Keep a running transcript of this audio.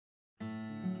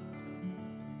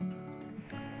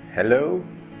Hello,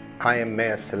 I am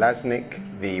Meir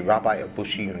Selaznik, the Rabbi of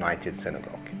Bushi United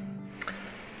Synagogue.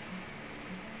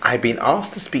 I've been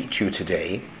asked to speak to you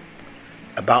today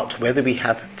about whether we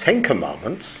have 10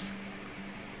 commandments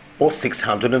or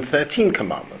 613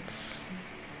 commandments.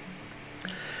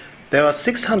 There are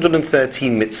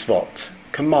 613 mitzvot,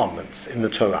 commandments, in the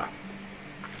Torah.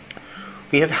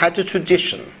 We have had a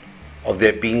tradition of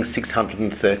there being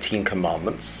 613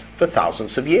 commandments for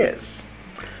thousands of years,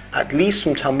 at least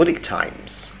from Talmudic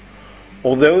times,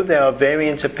 although there are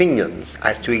variant opinions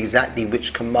as to exactly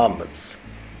which commandments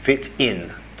fit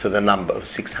in to the number of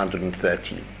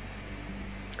 613.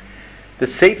 The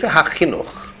Sefer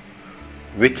HaChinuch,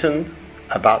 written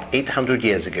about 800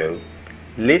 years ago,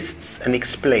 lists and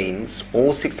explains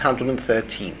all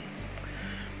 613,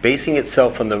 basing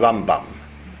itself on the Rambam,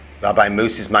 Rabbi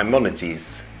Moses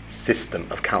Maimonides' system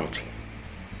of counting.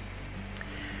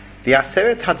 The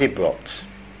Aseret HaDibrot,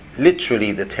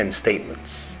 literally the 10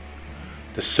 statements,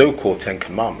 the so-called 10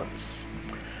 commandments,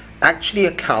 actually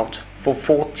account for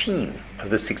 14 of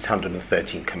the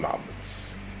 613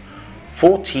 commandments.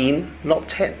 14, not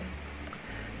 10,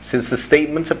 since the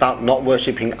statement about not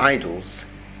worshipping idols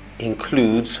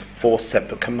includes 4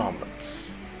 separate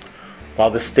commandments,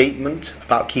 while the statement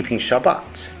about keeping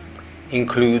Shabbat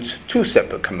includes 2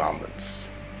 separate commandments,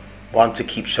 one to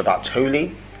keep Shabbat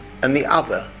holy and the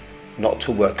other not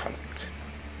to work on it.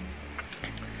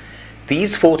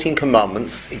 These 14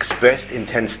 commandments, expressed in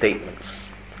 10 statements,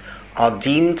 are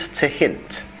deemed to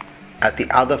hint at the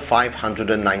other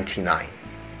 599.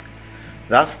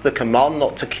 Thus, the command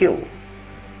not to kill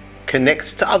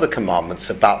connects to other commandments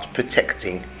about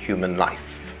protecting human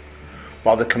life,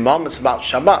 while the commandments about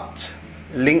Shabbat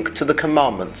link to the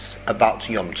commandments about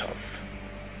Yom Tov.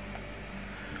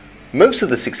 Most of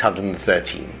the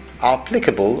 613 are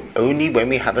applicable only when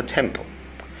we have a temple,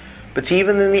 but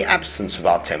even in the absence of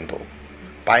our temple,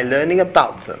 by learning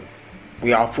about them,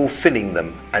 we are fulfilling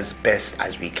them as best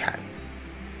as we can.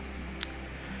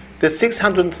 The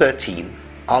 613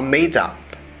 are made up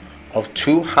of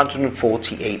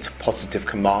 248 positive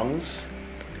commands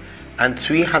and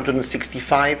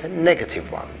 365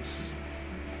 negative ones.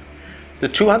 The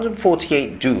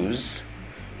 248 do's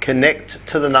connect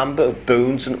to the number of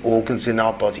bones and organs in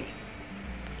our body,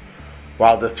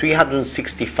 while the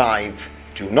 365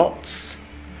 do nots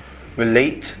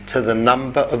relate to the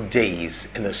number of days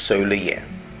in a solar year.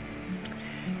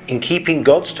 In keeping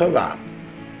God's Torah,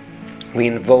 we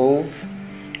involve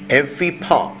every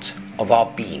part of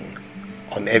our being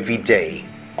on every day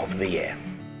of the year.